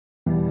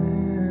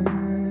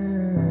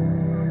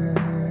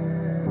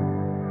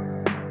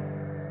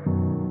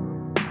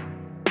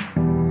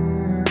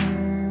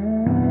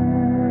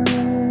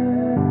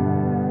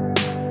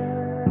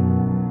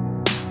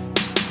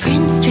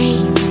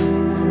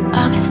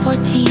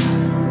14,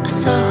 a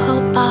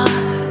Soho bar,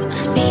 a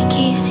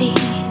speakeasy.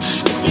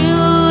 It's you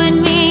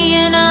and me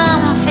and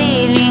I'm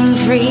feeling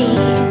free.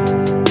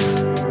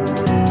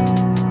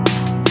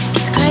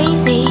 It's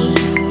crazy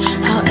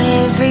how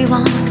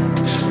everyone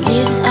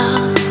lives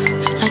up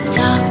like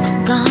Top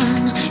Gun.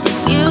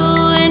 It's you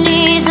and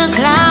it's a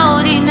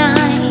cloudy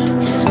night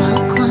to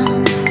smoke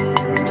one.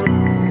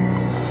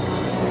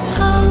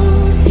 How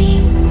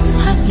things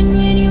happen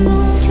when you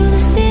move to the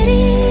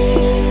city.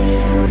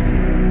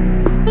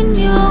 When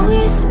you're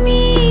with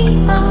me,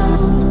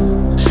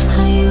 oh,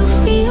 how you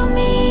feel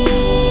me.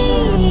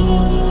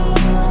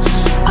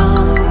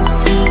 All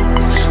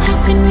things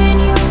happen when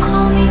you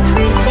call me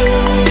pretty.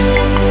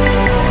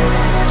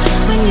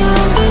 When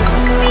you're with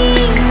me,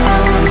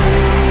 oh,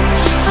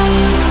 how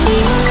you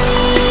feel me.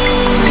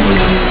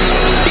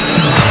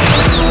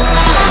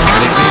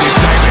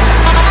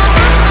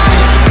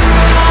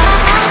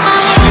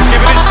 He's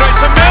giving it straight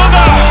to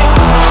Milner.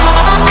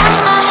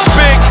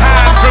 Big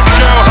hand from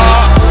Joe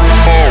Hart.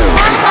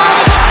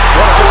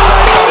 What a good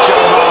save by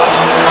Joe Hart.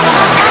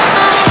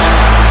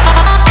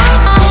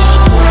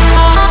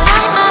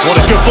 What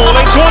a good ball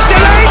in towards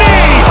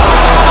Delaney.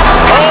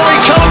 Oh, he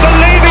can't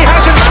believe he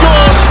hasn't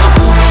scored.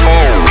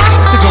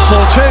 It's a good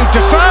ball too.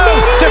 Defoe.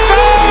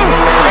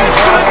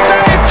 Excellent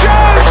save,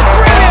 Jones.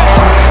 Brilliant.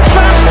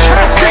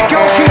 Fantastic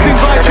goalkeeping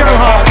by Joe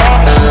Hart.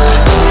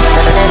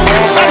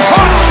 And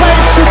Hart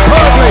saved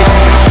superbly.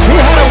 He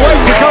had a way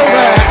to go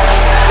there.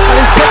 And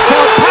he's picked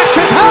out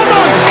Patrick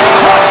Hellman.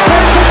 Hart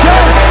saves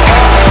again.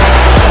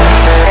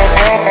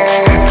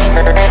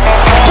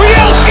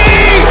 Bielski!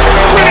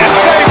 Brilliant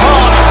save,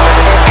 Hart.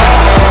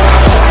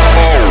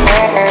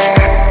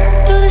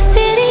 To the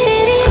city,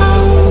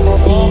 all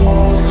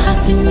things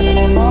happen when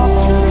you move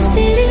to the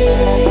city.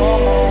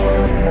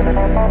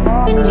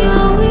 When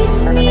you're with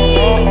me,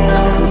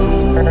 oh,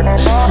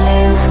 how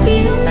you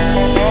feel me.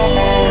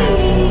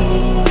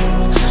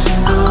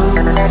 All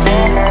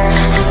things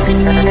happen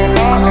when you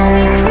call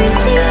me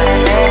pretty.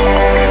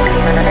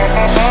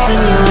 When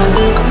you're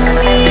with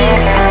me,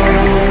 oh,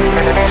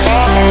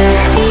 how you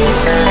feel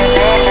me.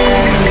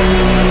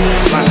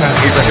 Zlatan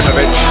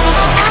Ibrahimovic.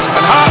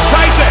 And Hart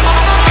saves it.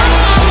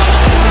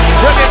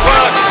 Brilliant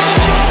work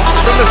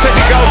from the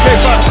City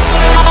goalkeeper.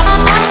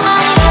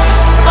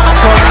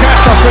 Scott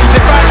Castro brings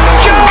it back.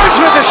 Jones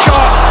with a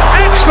shot.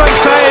 Excellent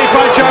save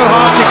by Joe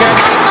Hart again.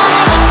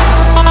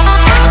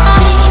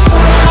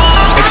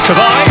 It's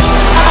Kavai.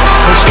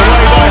 Pushed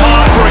away by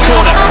Hart for a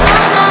corner.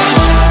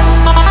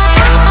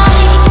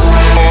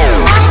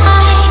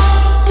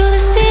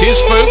 It is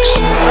Fuchs.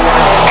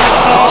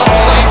 Hart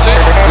saves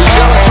it.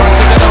 Rougeau trying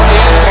to get on the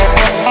end.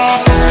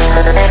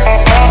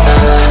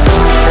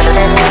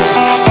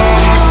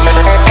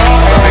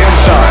 On the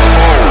inside.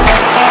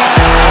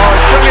 Oh,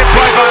 brilliant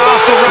play by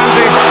Arsenal,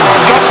 Ramsey.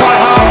 Stopped by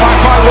Hart, back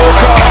by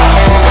Walker.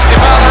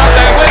 Dybala out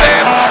there with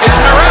him. It's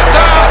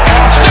Morata.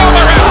 Still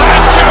Morata.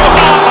 And Joe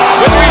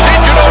Hart. Whether he's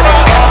injured or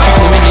not.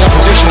 Making him in the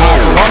opposition half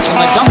for once, and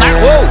they've done that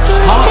well.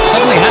 Hart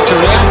suddenly had to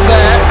react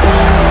there.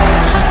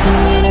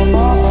 When you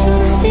move to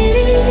the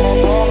city.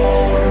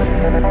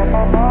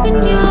 When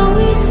you're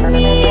with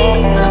me,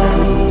 oh,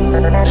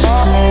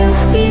 how you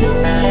feel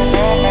me.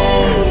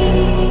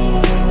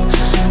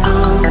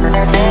 All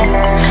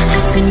things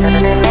happen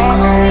when you call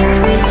me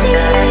pretty.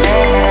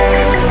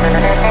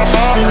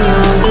 When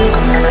you're with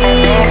me,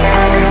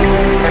 oh,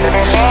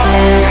 how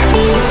you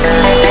feel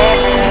me.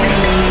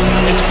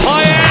 It's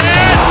Payet!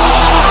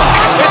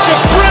 It's a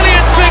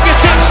brilliant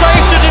fingertip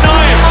save to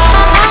deny him.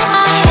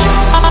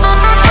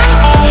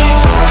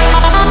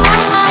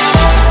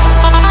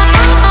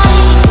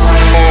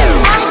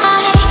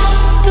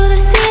 To the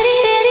city.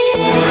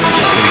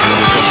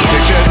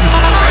 Competitions.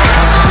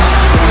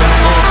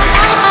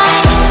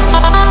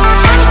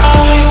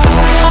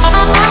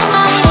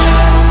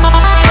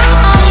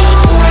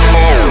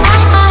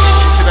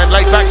 And then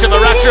laid back to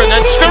Morata and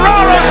then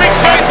Scarara, big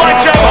save by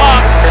Joe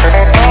Hart.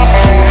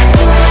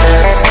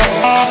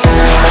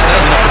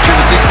 There's an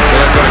opportunity.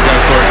 They've got to go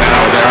for it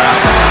now. They're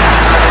out.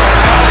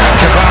 And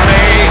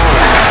Cavani.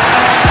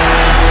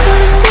 To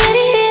the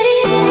city.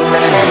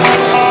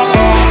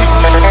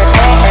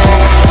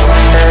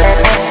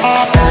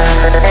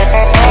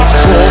 It's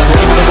Paul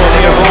bringing the ball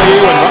here for you,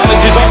 and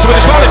Rutledge is onto it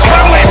as well. It's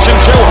Rutledge, and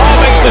Joe Hart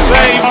makes the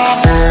save.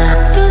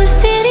 To the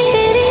city.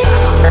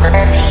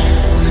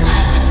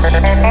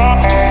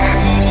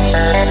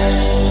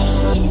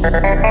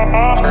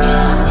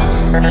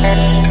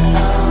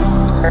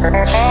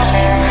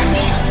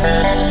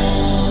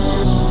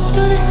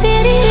 To the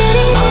city.